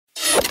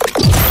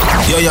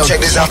Yo, check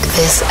this out.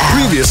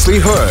 Previously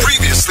heard.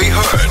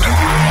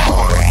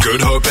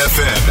 Good Hope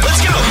FM.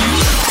 Let's go.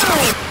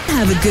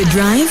 Have a good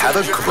drive. Have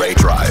a great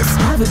drive.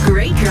 Have a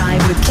great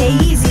drive with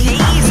K-Easy.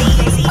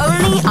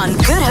 Only on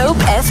Good Hope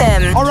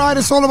FM. All right,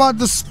 it's all about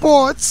the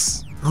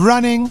sports,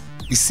 running.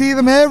 You see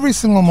them every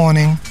single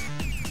morning,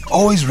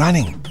 always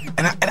running.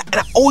 And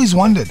I always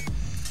wondered,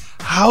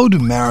 how do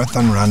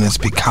marathon runners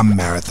become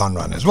marathon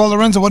runners? Well,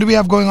 Lorenzo, what do we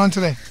have going on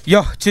today?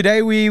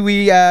 Today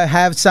we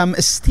have some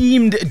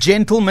esteemed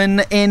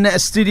gentlemen in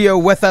studio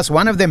with us.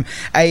 One of them,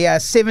 a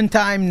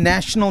 7-time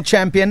national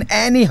champion,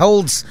 and he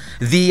holds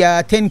the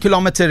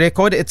 10-kilometer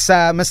record. It's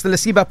Mr.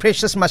 Lesiba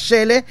Precious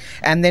Mashele.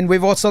 And then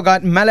we've also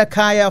got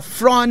Melikhaya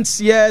Frans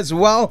here as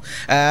well.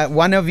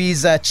 One of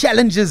his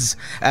challenges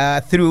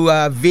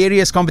through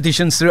various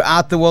competitions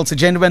throughout the world. So,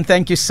 gentlemen,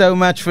 thank you so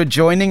much for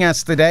joining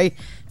us today.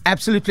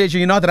 Absolute pleasure.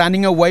 You're not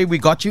running away. We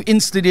got you in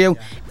studio,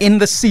 in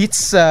the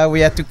seats.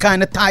 We had to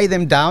kind of tie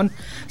them down.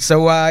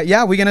 So,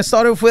 we're going to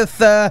start off with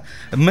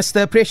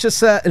Mr.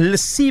 Precious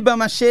Lesiba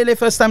Mashele.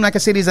 First time, like I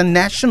said, he's a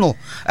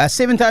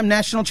 7-time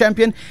national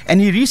champion. And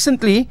he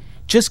recently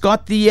just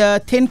got the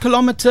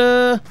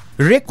 10-kilometer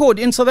record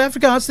in South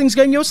Africa. How's things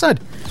going your side?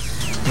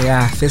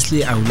 Yeah,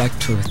 firstly, I would like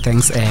to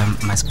thank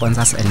my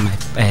sponsors and my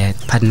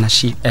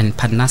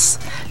partners,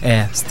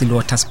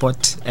 Stillwater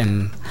Sport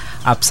and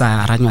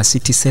Absa Ranywa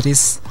City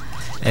Series.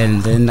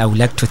 And then I would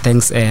like to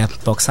thank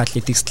Box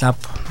Athletics Club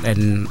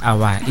and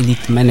our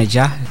elite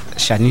manager,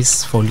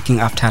 Shanice, for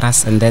looking after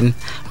us. And then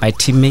my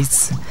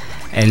teammates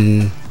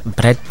and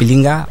Brad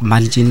Billinger,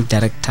 Managing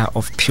Director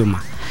of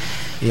Puma.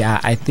 Yeah,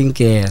 I think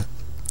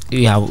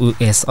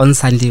yes, on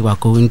Sunday we're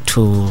going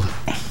to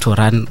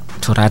run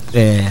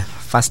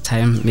first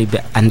time, maybe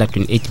under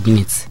 28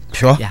 minutes.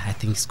 Sure. Yeah, I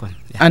think it's gone.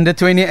 Yeah. Under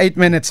 28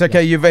 minutes.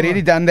 Okay, You've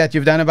already done that.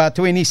 You've done about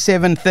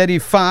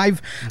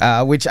 27:35,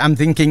 which I'm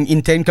thinking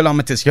in 10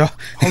 kilometers. Yeah.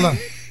 Hold on.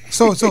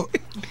 So,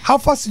 how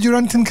fast did you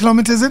run 10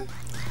 kilometers in?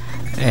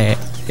 I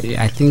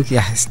think,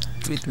 it's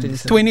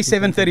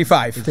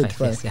 27:35.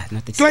 Yes, yeah,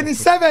 not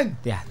 27?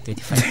 Yeah,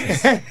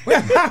 35.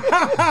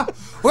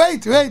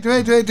 Wait.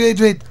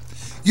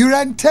 You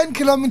ran 10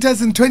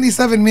 kilometers in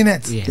 27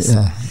 minutes. Yes,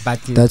 Yeah,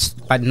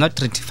 but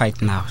not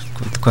ratified now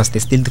because they're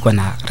still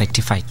gonna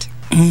rectify it.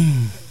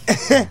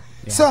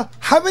 So,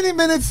 how many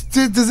minutes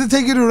does it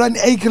take you to run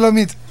 8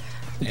 kilometers?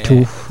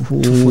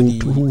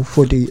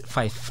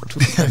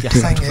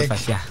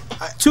 2:45. Yeah.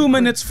 2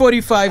 minutes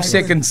 45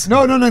 seconds.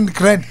 No,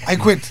 Grant, I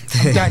quit.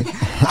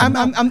 I'm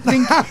done. I'm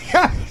thinking.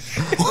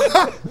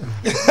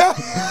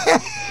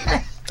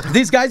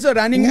 These guys are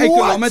running a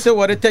kilometer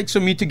what it takes for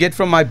me to get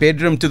from my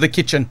bedroom to the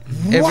kitchen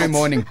every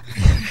morning.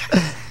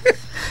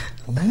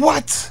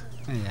 What?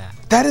 Yeah.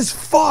 That is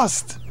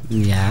fast.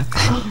 Yeah.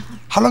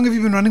 How long have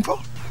you been running for?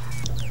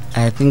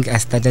 I think I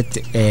started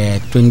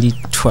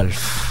 2012.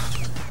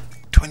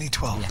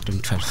 2012. Yeah,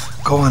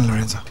 2012. Go on,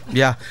 Lorenzo.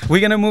 Yeah, we're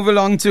going to move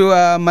along to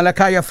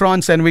Melikhaya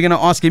Frans, and we're going to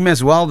ask him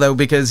as well, though,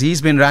 because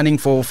he's been running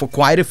for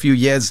quite a few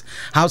years.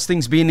 How's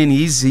things been in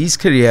his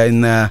career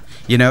in,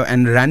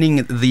 and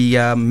running the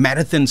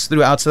marathons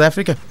throughout South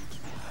Africa?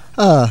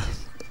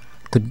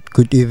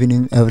 Good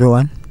evening,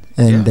 everyone,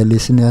 and the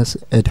listeners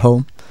at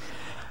home.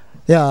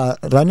 Yeah,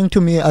 running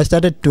to me, I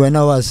started when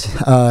I was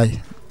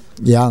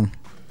young,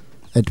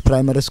 at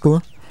primary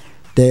school.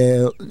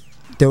 There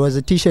was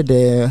a teacher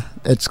there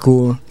at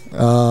school,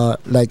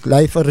 like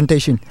life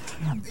orientation.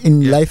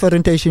 In life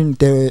orientation,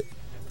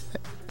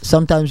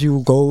 sometimes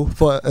you go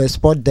for a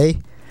sport day,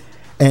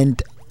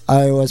 and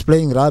I was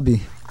playing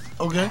rugby.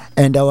 Okay.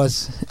 And I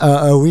was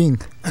a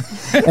wing,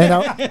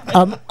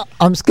 and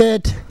I'm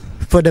scared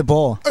for the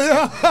ball.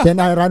 Then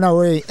I ran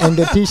away, and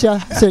the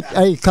teacher said,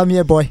 "Hey, come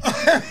here, boy."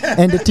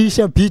 And the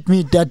teacher beat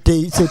me that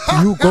day. He said,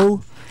 "You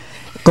go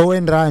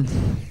and run,"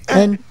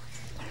 and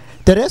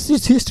the rest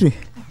is history.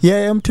 Here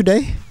I am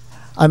today.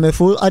 I'm a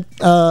full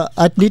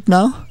athlete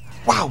now.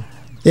 Wow.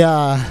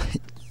 Yeah,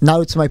 now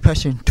it's my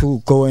passion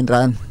to go and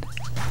run.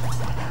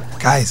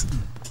 Guys,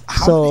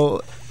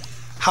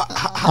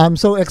 I'm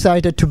so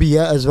excited to be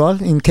here as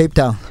well in Cape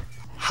Town.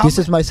 This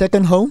is my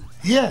second home.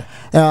 Yeah.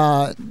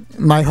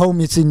 My home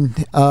is in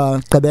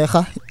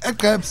Gqeberha. At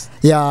Gqebs.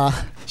 Yeah.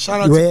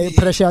 Shout out where to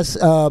Precious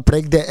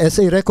break the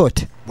SA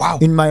record. Wow.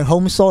 In my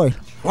home soil.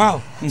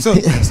 Wow. So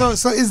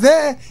is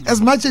there,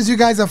 as much as you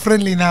guys are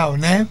friendly now,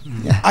 ne?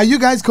 Are you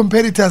guys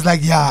competitors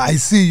like, I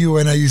see you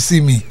and you see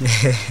me?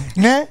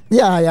 Ne?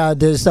 Yeah,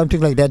 there's something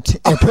like that.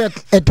 At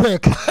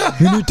work,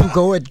 you need to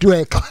go at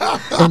work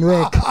and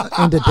work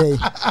in the day.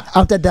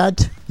 After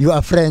that, you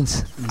are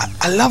friends.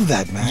 I love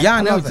that, man.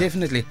 Yeah, no,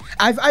 definitely.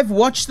 I've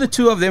watched the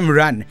two of them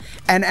run,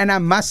 and I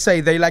must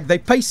say they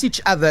pace each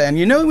other. And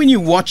when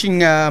you're watching,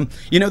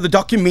 the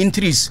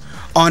documentaries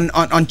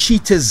on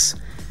cheetahs.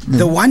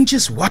 The one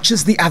just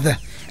watches the other,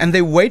 and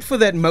they wait for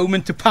that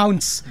moment to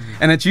pounce,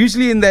 and it's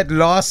usually in that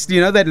last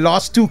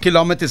 2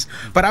 kilometers.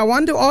 But I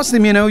want to ask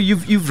them,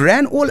 you've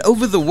ran all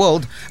over the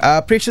world,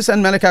 Precious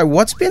and Melikhaya.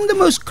 What's been the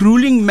most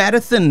grueling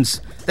marathons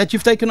that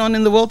you've taken on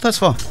in the world thus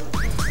far?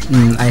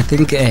 I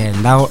think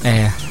now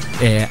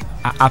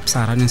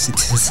Absa Running City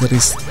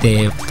Series,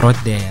 they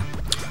brought the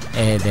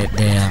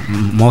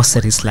the more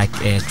series like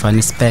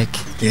Johannesburg,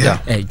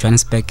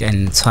 Johannesburg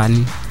and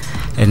Tshwane,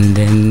 and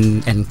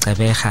then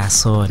Gqeberha.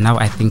 So now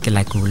I think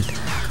like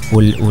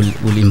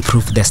we'll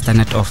improve the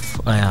standard of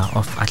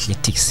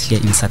athletics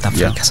here in South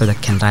Africa, so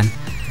that can run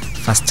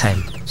first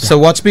time. So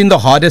what's been the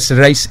hardest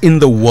race in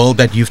the world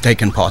that you've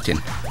taken part in?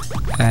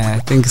 I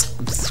think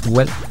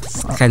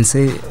it's I can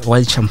say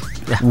world champ.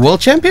 Yeah. World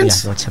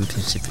champions? Yeah, world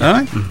championship. All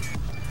right.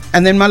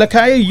 And then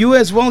Melikhaya, you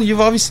as well, you've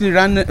obviously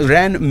ran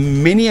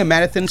many a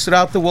marathons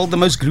throughout the world. The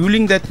most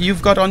grueling that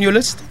you've got on your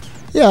list?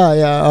 Yeah,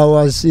 I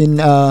was in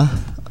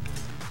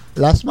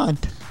last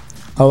month.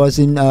 I was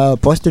in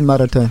Boston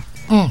Marathon.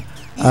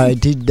 I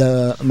did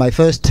my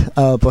first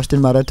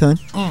Boston Marathon.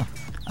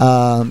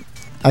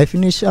 I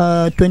finished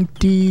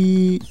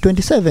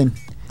 27.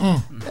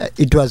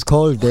 It was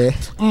cold there,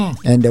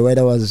 and the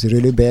weather was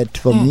really bad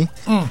for me.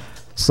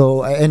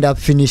 So I ended up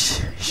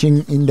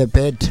finishing in the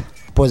bad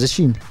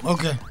position.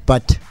 Okay.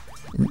 But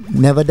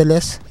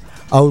nevertheless,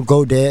 I will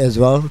go there as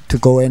well to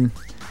go and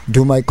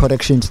do my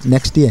corrections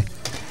next year.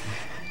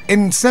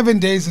 In 7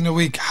 days in a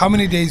week, how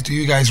many days do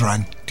you guys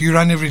run? Do you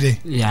run every day?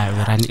 Yeah, we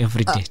run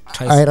every day.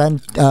 Twice. I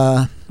run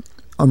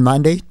on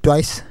Monday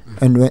twice,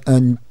 and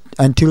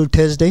until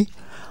Thursday.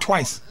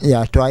 Twice?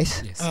 Yeah,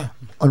 twice. Yes.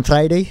 On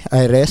Friday,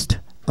 I rest.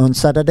 On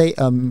Saturday,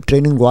 I'm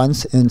training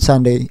once, and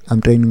Sunday,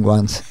 I'm training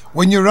once.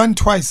 When you run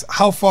twice,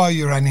 how far are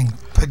you running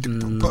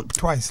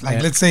twice?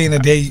 Like, let's say in a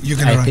day, you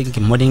can run. I think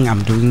in morning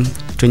I'm doing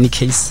 20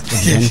 Ks,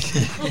 and then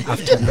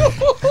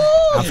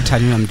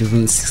afternoon I'm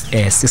doing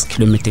 6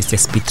 kilometers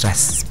speed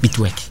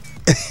work.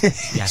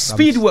 Yeah, so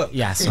Speed work?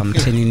 Yeah, so I'm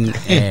training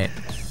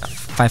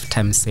 5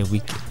 times a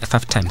week,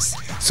 5 times.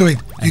 So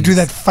wait, you do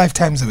that 5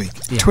 times a week?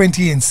 Yeah.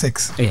 20 and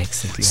 6? Yeah,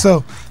 exactly.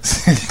 So,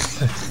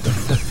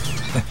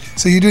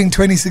 so you're doing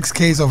 26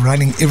 Ks of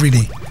running every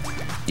day?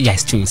 Yeah,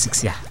 it's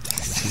 26, yeah.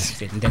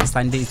 And then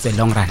Sunday it's a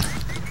long run.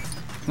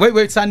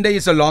 Wait, Sunday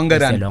is a longer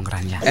It's run. a long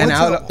run, yeah. And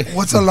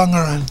What's a longer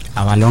run?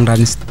 Our long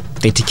run is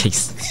 30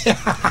 Ks.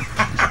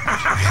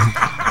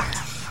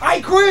 I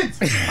quit!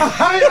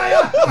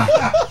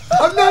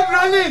 I'm not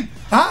running!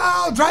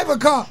 I'll drive a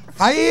car.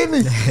 I hear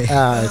me.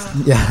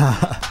 Yeah.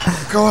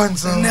 Go on,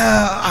 son.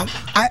 No,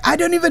 I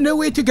don't even know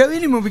where to go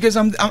anymore because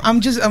I'm a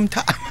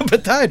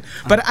bit tired.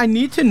 But I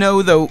need to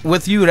know though,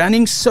 with you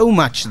running so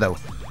much though,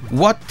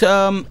 what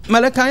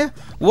Melikhaya,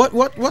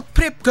 what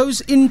prep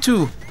goes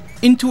into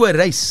a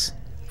race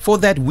for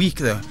that week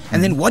though,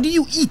 and then what do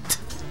you eat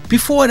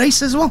before a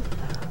race as well?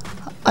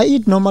 I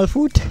eat normal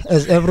food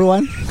as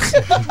everyone.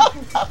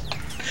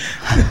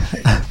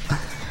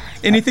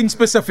 Anything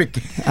specific?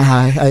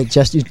 I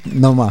just eat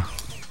normal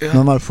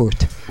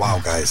food. Wow,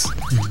 guys.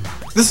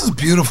 This is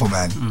beautiful,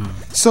 man.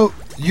 So,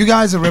 you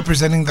guys are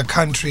representing the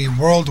country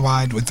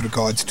worldwide with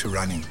regards to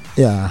running.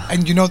 Yeah.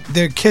 And you know,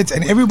 they're kids,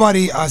 and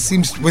everybody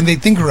seems, when they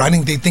think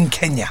running, they think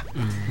Kenya.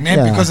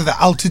 Yeah. Because of the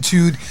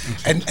altitude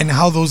and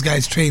how those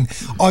guys train.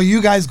 Are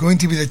you guys going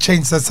to be the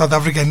change that South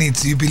Africa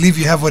needs? Do you believe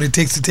you have what it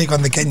takes to take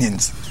on the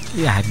Kenyans?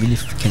 Yeah, I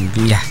believe can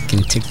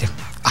take them.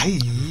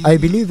 I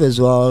believe as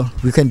well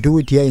we can do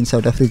it here in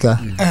South Africa.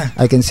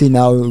 I can see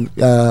now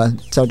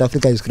South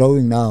Africa is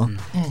growing now.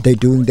 They're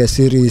doing the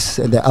series,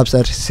 the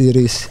Upside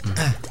series.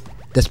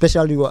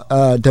 Especially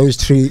those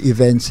 3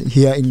 events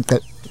here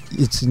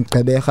it's in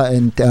Gqeberha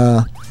and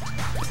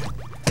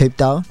Cape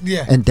Town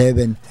and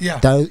Durban.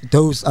 Yeah.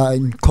 Those are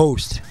in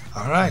coast.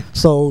 All right.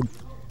 So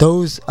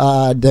those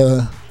are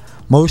the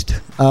most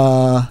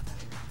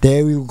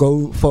there we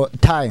go for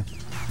time.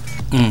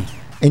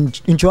 In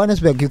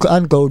Johannesburg, you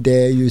can't go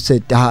there. You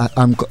said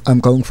I'm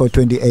going for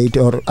 28,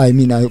 or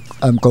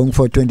I'm going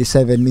for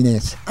 27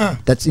 minutes.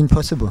 That's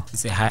impossible.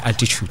 It's a high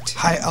altitude.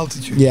 High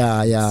altitude.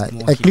 Yeah.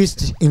 At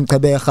least in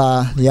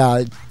Gqeberha,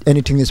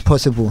 anything is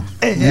possible.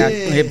 Yeah,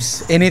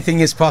 Glebs,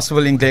 anything is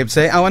possible in Glebs.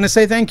 I want to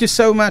say thank you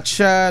so much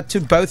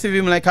to both of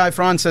you, Melikhaya,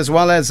 Frans, as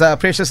well as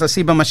Precious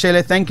Asiba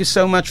Mashele. Thank you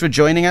so much for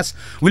joining us.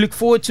 We look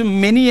forward to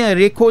many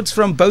records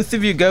from both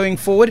of you going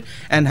forward,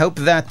 and hope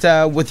that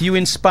with you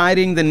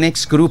inspiring the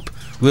next group,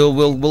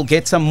 we'll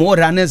get some more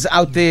runners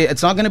out there.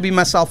 It's not going to be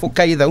myself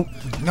okay though.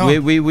 No.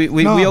 We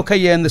okay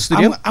here in the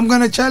studio. I'm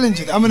going to challenge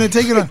it. I'm going to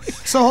take it on.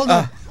 So hold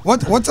on.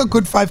 What's a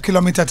good 5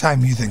 kilometer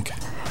time, you think?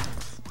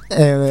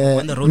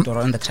 On the road or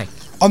on the track?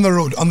 On the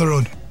road.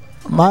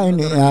 Mine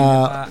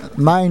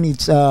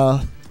it's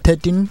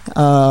 13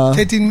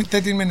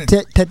 minutes.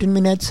 13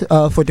 minutes,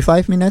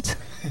 45 minutes.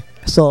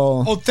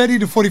 So 30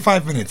 to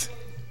 45 minutes.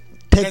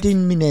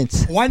 13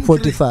 minutes,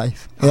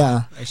 45.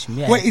 Yeah.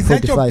 Wait, is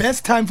that your 45.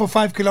 best time for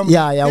 5 kilometers?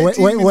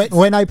 Yeah.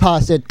 When I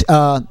passed it,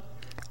 I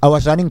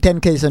was running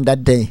 10 Ks on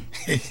that day.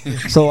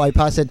 So I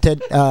passed it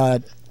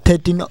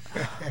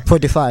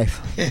 13:45.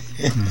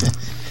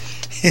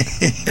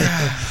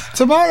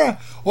 Tamara,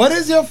 what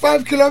is your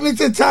 5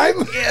 kilometer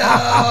time?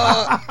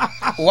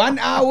 1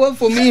 hour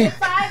for me.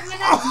 5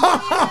 minutes.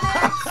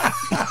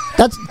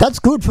 That's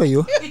good for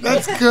you.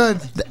 That's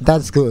good.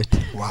 That's good.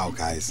 Wow,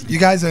 guys. You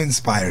guys are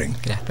inspiring.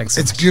 Yeah, thanks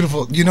so It's much.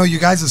 beautiful. You know, you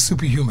guys are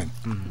superhuman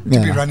to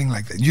be running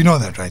like that. You know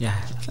that, right? Yeah.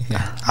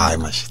 Yeah. Aye,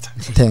 Mashita.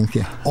 Thank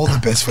you. All the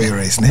best for your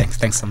race, Nick.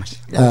 Thanks so much.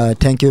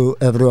 Thank you,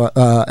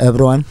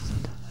 everyone.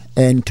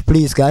 And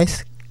please,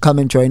 guys, come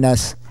and join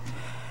us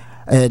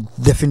at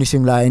the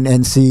finishing line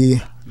and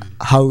see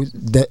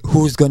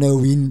who's gonna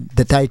win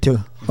the title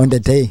on the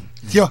day.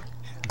 Yeah,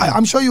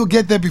 I'm sure you'll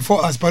get there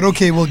before us, but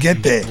okay, we'll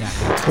get there.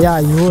 Yeah,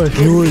 you will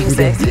be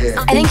there.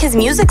 I think his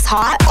music's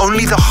hot.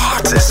 Only the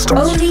hottest.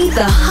 Only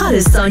the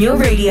hottest on your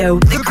radio.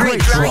 The Great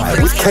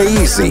Drive With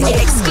K-Easy.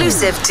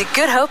 Exclusive to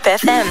Good Hope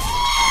FM.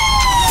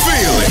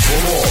 Feel it.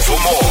 For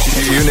more,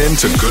 tune in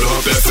to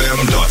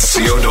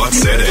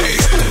goodhopefm.co.za.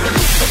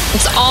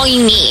 It's all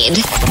you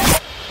need.